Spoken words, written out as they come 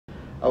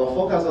Our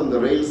focus on the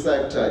rail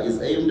sector is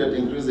aimed at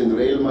increasing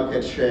rail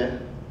market share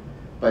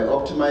by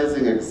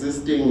optimizing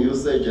existing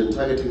usage and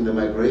targeting the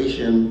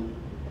migration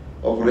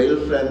of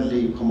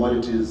rail-friendly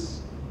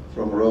commodities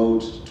from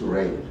road to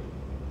rail.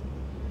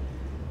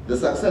 The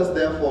success,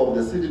 therefore, of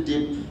the City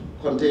Deep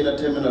container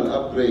terminal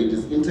upgrade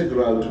is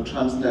integral to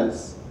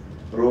Transnet's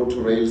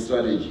road-to-rail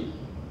strategy.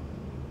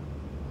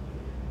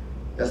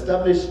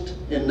 Established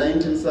in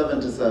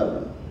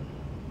 1977,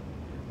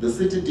 the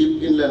City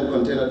Deep Inland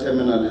Container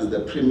Terminal is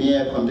the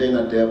premier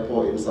container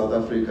depot in South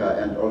Africa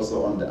and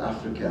also on the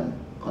African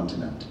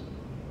continent.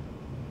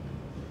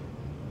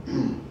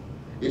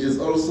 It is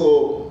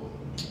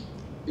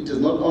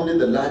not only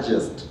the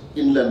largest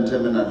inland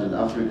terminal in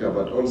Africa,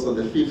 but also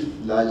the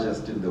 5th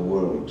largest in the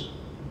world.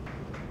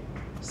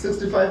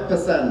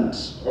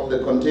 65% of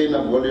the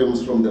container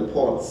volumes from the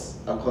ports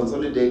are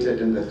consolidated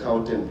in the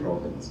Gauteng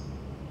province.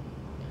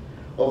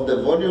 Of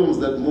the volumes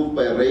that move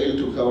by rail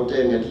to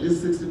Gauteng, at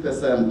least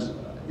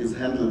 60% is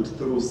handled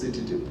through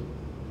City Deep.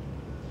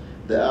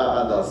 There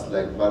are others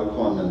like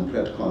Valcon and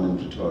Pretcon in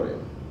Pretoria.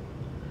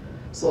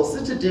 So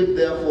City Deep,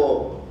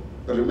 therefore,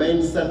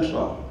 remains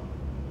central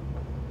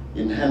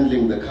in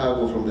handling the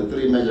cargo from the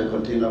 3 major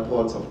container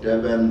ports of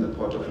Durban, the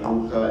Port of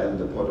Luca, and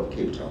the Port of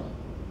Cape Town.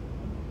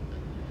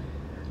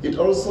 It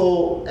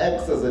also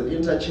acts as an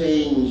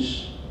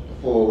interchange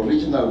for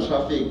regional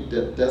traffic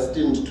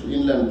destined to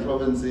inland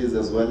provinces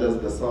as well as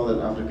the Southern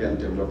African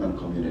Development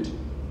Community.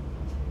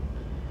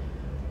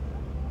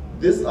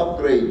 This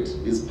upgrade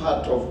is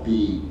part of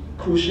the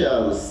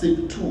crucial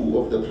SIP2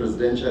 of the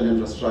Presidential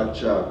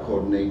Infrastructure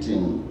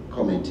Coordinating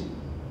Committee.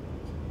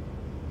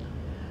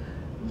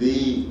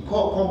 The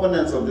core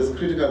components of this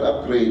critical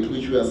upgrade,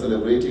 which we are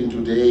celebrating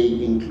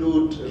today,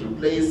 include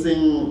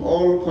replacing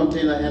all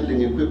container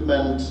handling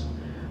equipment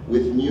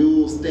with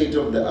new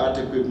state-of-the-art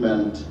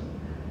equipment.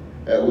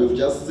 We've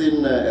just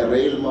seen a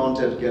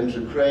rail-mounted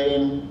gantry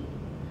crane.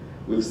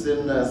 We've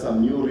seen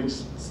some new reach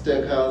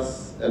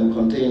stackers and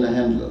container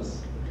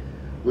handlers.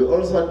 We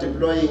also are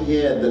deploying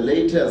here the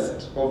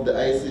latest of the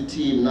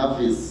ICT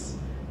Navis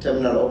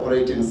terminal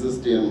operating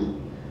system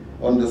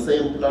on the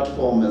same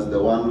platform as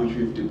the one which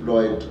we've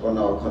deployed on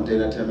our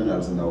container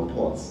terminals in our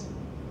ports.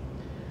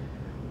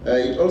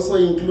 It also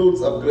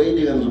includes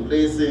upgrading and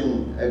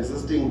replacing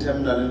existing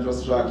terminal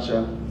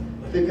infrastructure,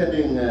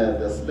 thickening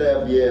the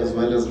slab here as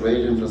well as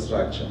rail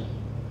infrastructure.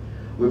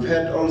 We've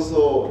had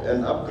also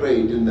an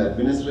upgrade in the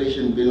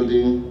administration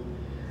building,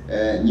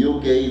 new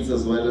gates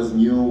as well as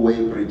new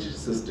weighbridge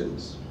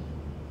systems.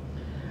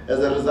 As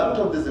a result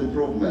of these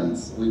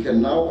improvements, we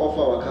can now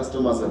offer our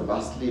customers a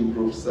vastly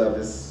improved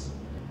service.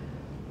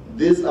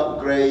 These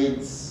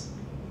upgrades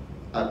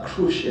are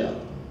crucial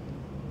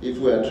if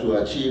we are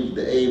to achieve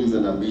the aims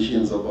and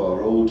ambitions of our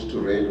road to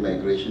rail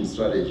migration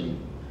strategy,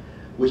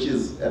 which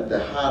is at the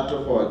heart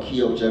of our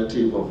key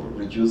objective of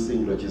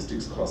reducing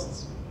logistics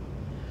costs.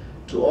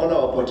 To all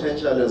our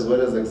potential as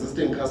well as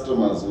existing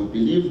customers, we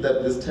believe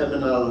that this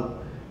terminal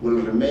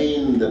will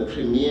remain the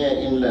premier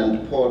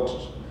inland port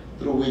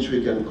through which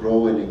we can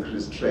grow and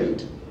increase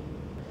trade.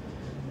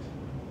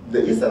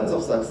 The essence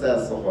of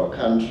success of our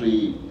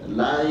country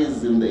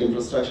lies in the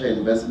infrastructure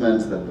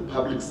investments that the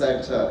public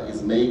sector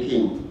is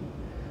making,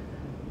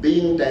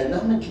 being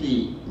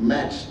dynamically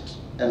matched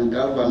and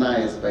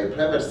galvanized by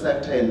private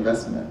sector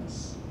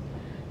investments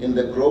in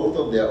the growth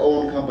of their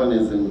own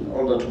companies in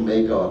order to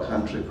make our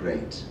country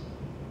great.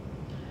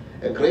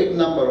 A great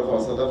number of our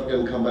South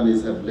African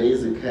companies have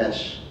lazy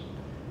cash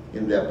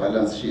in their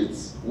balance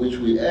sheets, which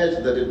we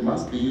urge that it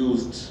must be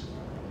used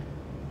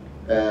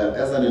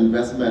as an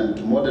investment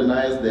to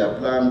modernize their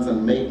plants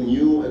and make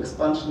new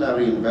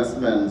expansionary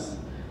investments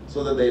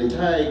so that the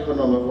entire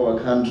economy of our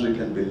country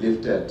can be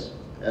lifted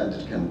and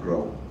it can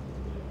grow.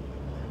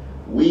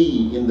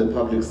 We in the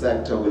public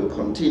sector will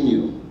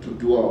continue to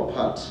do our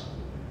part,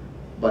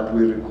 but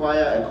we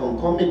require a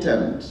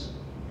concomitant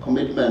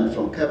commitment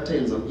from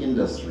captains of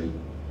industry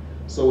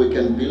so we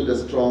can build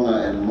a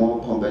stronger and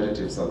more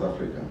competitive South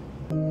Africa.